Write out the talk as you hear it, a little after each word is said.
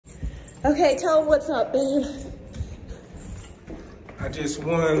Okay, tell them what's up, babe. I just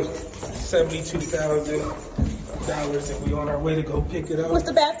won $72,000 and we on our way to go pick it up. What's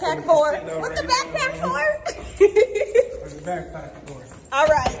the backpack for? What's the backpack for? What's the backpack for? All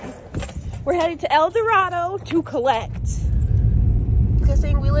right. We're heading to El Dorado to collect. Good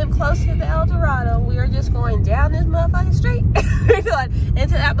thing we live close to the El Dorado. We are just going down this motherfucking street. We're going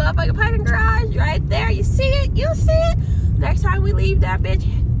into that motherfucking parking garage right there. You see it? You see it? Next time we leave that bitch,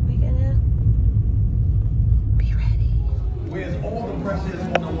 we're gonna be ready. With all the pressures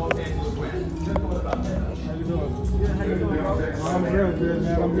on the Los Angeles win. How you doing? How you doing? I'm real good,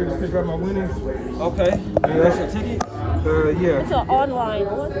 man. I'm here to pick up my winnings. Okay. Yeah. That's your ticket? Yeah. It's an online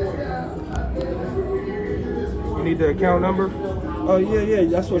one. You need the account number? Oh, yeah.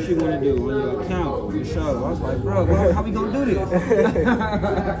 That's what she want to do on your account. For sure. I was like, bro, how we going to do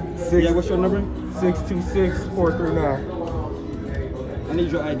this? Yeah, what's your number? 626-439. I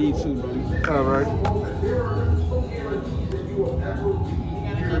need your ID too, buddy. All right.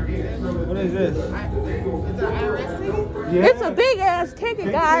 What is this? Yeah. It's a big ass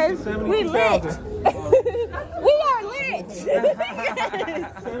ticket, guys. We lit. We are lit.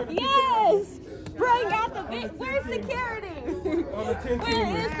 Yes. Bring out the big. Where's security?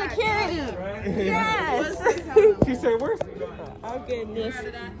 Where is security? Yes. She said, where's? I'm getting this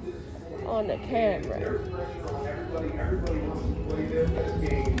on the camera.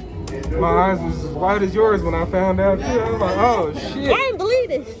 My eyes was as wide as yours when I found out too. I was like, oh shit. I didn't believe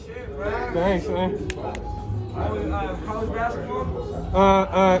this. Thanks, man. College basketball?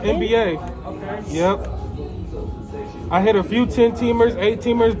 NBA. Okay. Yep. I hit a few 10-teamers,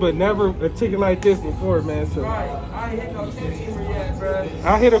 8-teamers, but never a ticket like this before, man. So Right. I ain't hit no 10-teamer yet, bro.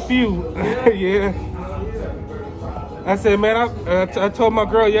 I hit a few. Yeah. I said, man, I told my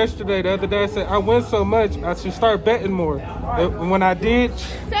girl yesterday, the other day, I said, I win so much, I should start betting more. And when I did,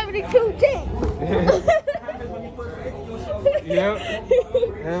 72 ticks. Yep.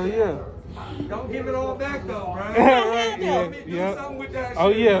 Hell yeah. Don't give it all back though, bro. Right, yeah, Do yeah. something with that Oh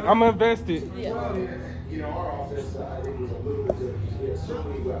shit, yeah, bro. I'm invested. Yeah. You know, our offense side, it was a little bit different. We had so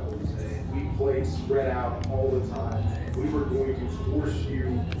many weapons. We played spread out all the time. We were going to force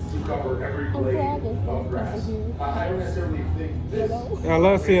you to cover every blade of grass. I don't necessarily think this. I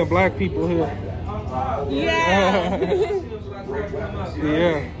love seeing black people here. Yeah.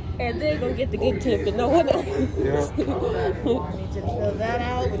 Yeah. And they're gonna get the good tip and no one else. Yeah. You need to fill that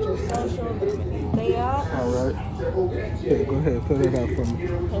out with your social. They are. All right. Yeah, go ahead, fill that out for me.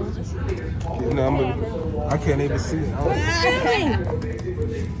 Yeah, no, I can't even see it.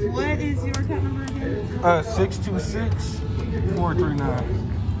 What is your account number again? 626-439.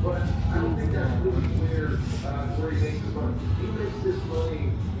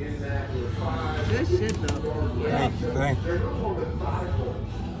 Good shit though. Thank you.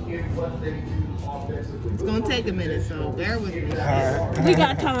 It's gonna take a minute, so bear with me. All right. We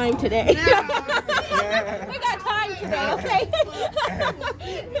got time today. No. We got time today, okay?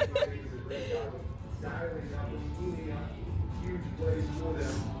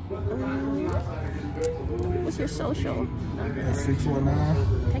 What's your social?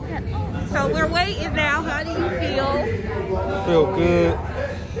 619. Take that off. So we're waiting now. How do you feel? Feel good.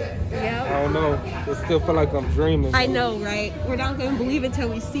 Yep. I don't know. It still feel like I'm dreaming. I know, right? We're not going to believe it until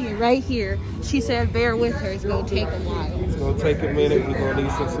we see it right here. She said, bear with her. It's going to take a while. It's gonna take a minute. We're gonna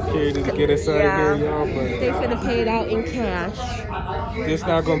need some security to get us out of here, y'all. But They're going to pay it out in cash. this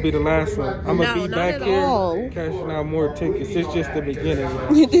not gonna be the last one. I'm gonna No, be not back at here all. cashing out more tickets. It's just the beginning,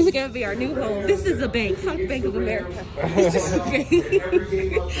 y'all. This is going to be our new home. This is a bank. Fuck Bank of America. It's just a bank.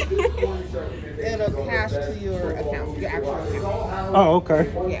 It'll cash to your account, your actual account. Oh, okay.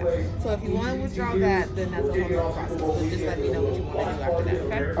 Yeah. So if you want to withdraw that, then that's a whole other process. But just let me know what you want to do after that,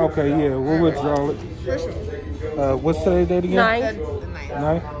 okay? Okay, yeah, we'll withdraw it. For sure. What's today's date again? 9. The ninth.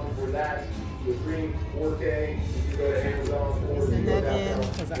 9? Send that in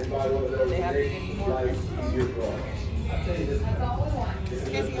because they have to get any more.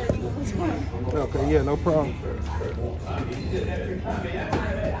 Okay, yeah, no problem.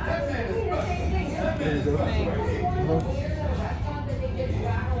 There you go.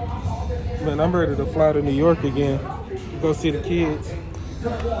 Man, I'm ready to fly to New York again. Go see the kids.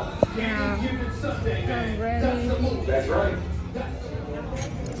 Yeah. I'm ready. That's right.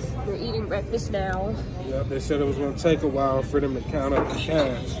 We're eating breakfast now. Yep, they said it was going to take a while for them to count up the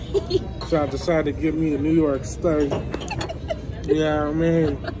cash. So I decided to give me a New York steak. Yeah, I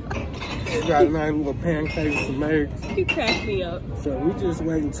mean, they got nice little pancakes and eggs. You cracked me up. So we just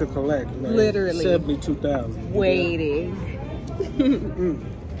waiting to collect, man. Literally. 72,000. Waiting.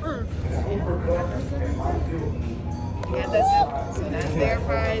 Yeah, that's it. So that's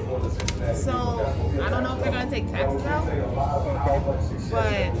verified. So I don't know if they're gonna take taxes out,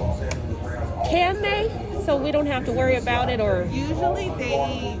 but Can they? So we don't have to worry about it, or usually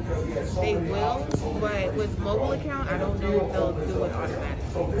they will. But with mobile account, I don't know if they'll do it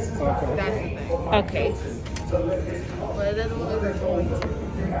automatically. That's the thing. okay. But it doesn't look like they're going to.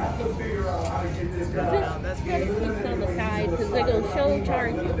 That's Just keep on the side because they're gonna show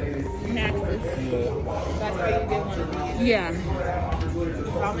charge you taxes. That's why you get one of these. Yeah. So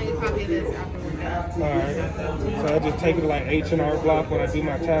I'll make a copy of this after we're done. Alright. So I just take it to like H&R Block when I do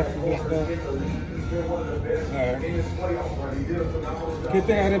my taxes and stuff. Alright. Good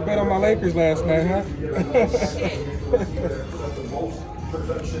thing I didn't bet on my Lakers last night, huh?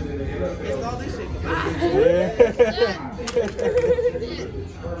 It's all this shit.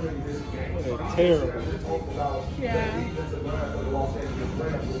 Terrible. Yeah.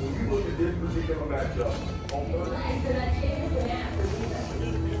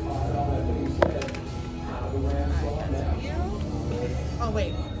 Oh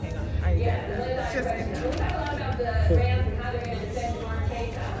wait, hang on. Just kidding.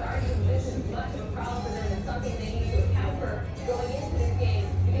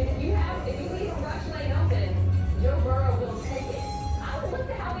 Joe Burrow will take it. I would look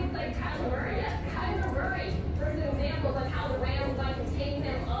at how we played Kyler Murray. Yes, Kyler Murray. For examples of how the Rams might contain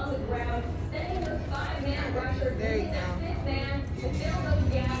him on the ground, sending those 5-man rushers There you into that go. 5th man to fill those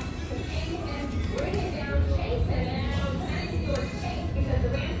gaps, contain him, bring him down, chase him, and I was trying to do a chase because the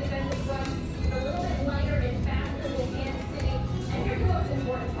Rams defensive front is a little bit lighter and faster than Kansas City. And here's the most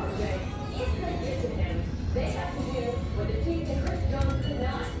important part, Jay. If they get to him, they have to do what the Chiefs and Chris Jones could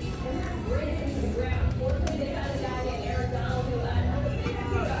not, and that's bring him to the ground. Fortunately, they got a guy named Aaron Donald who got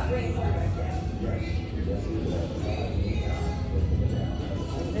great quarterback there.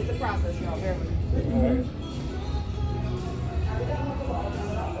 It's a process, y'all. Bear with me. Alright.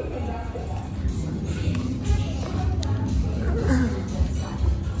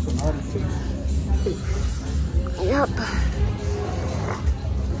 Yep.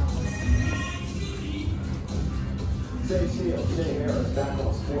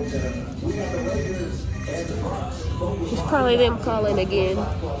 It's probably them calling again.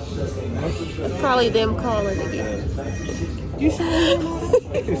 It's probably them calling again. You sure?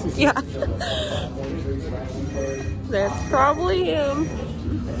 Yeah. That's probably him.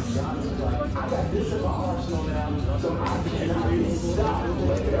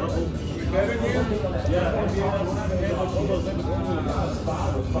 This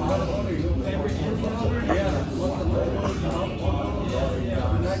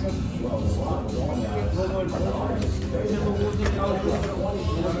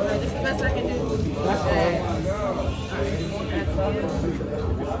is the best I can do.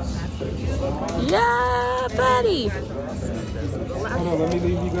 Yeah, buddy. Hold on, let me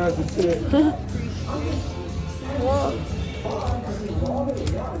leave you guys a tip. Well,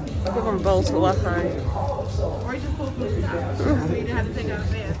 I think I'm both behind. Or you just pull from the top. So you didn't have to take out a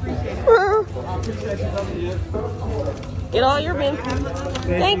man. Appreciate it. Get all your men.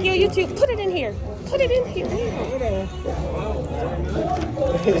 Thank you, you too. Put it in here. Put it in here.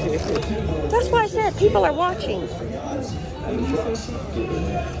 That's why I said people are watching.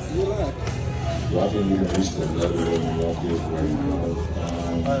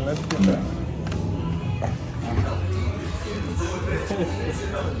 Alright, let's get back.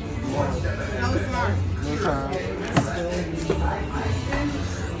 So smart. No time.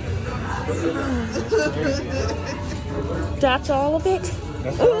 That's all of it?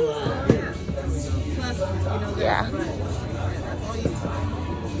 That's all. Plus, Yeah. that's all you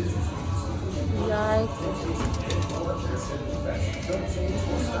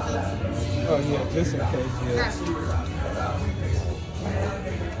Oh yeah, just in case, yeah.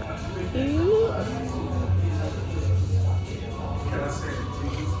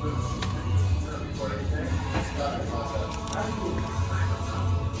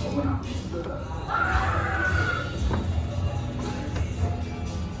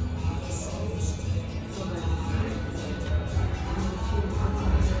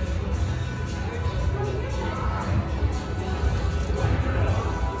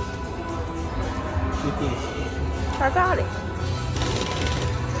 I got it.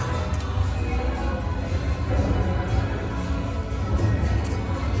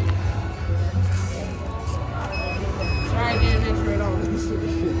 Sorry, I didn't make sure at all.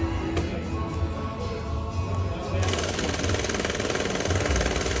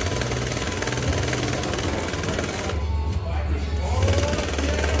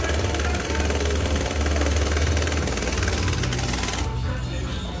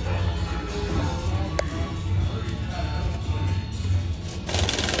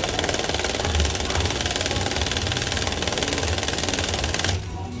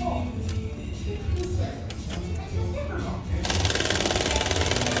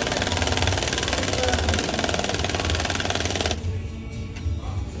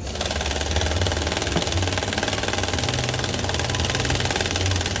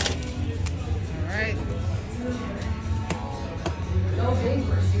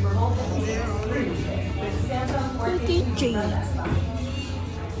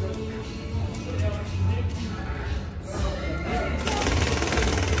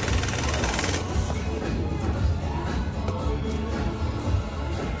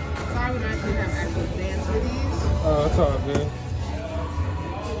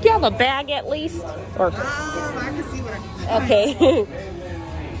 Do you have a bag at least? Or I can see what I can okay.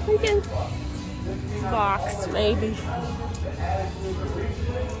 We can box maybe.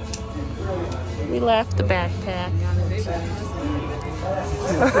 We left the backpack.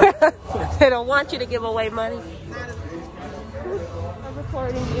 They don't want you to give away money. I'm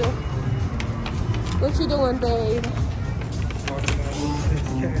recording you. What you doing, babe?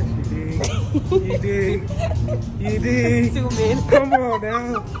 You did. You did. Zoom in. Come on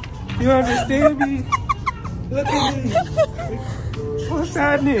now. You understand me? Look at me. What's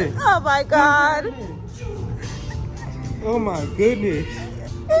happening? Oh my God. Oh my goodness.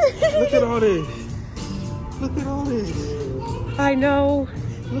 Look at all this. Look at all this. I know.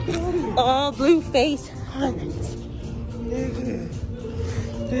 Look at all this. All blue face hunts. Nigga.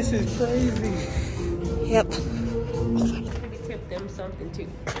 This is crazy. Yep. Maybe tip them something too.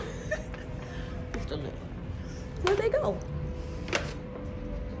 Just a little. Where'd they go?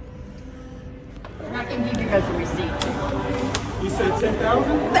 I can give you guys a receipt. You said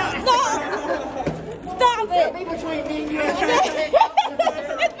 10,000? Stop it! Be between me and you.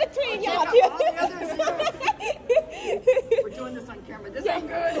 It's between y'all two. We're doing this on camera. This ain't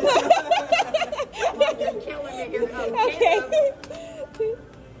good. You're killing me here. Okay.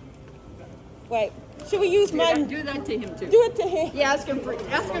 Wait. Should we use mine? Do that to him too. Do it to him. Yeah, ask him for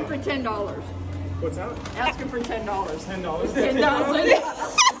 $10. What's that? Ask him for $10. $10. $10.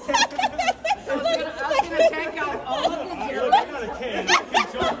 I was gonna take out all of the zeros. I got a can. I can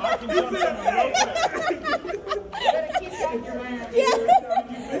jump real quick. You gotta keep that in your hand.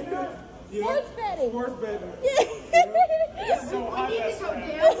 Sports betting. Sports betting. So We hot need that's to go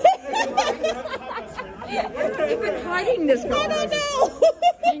down. You've been hiding this guy. I don't know.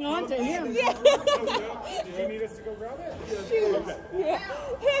 Hang on to him. Do you need us to go grab it? Okay. Yeah.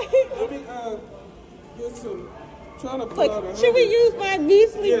 Let me get some. Trying to pull Like, out a should we use my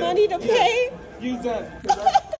measly Yeah, money to yeah. pay? Use that. 'Cause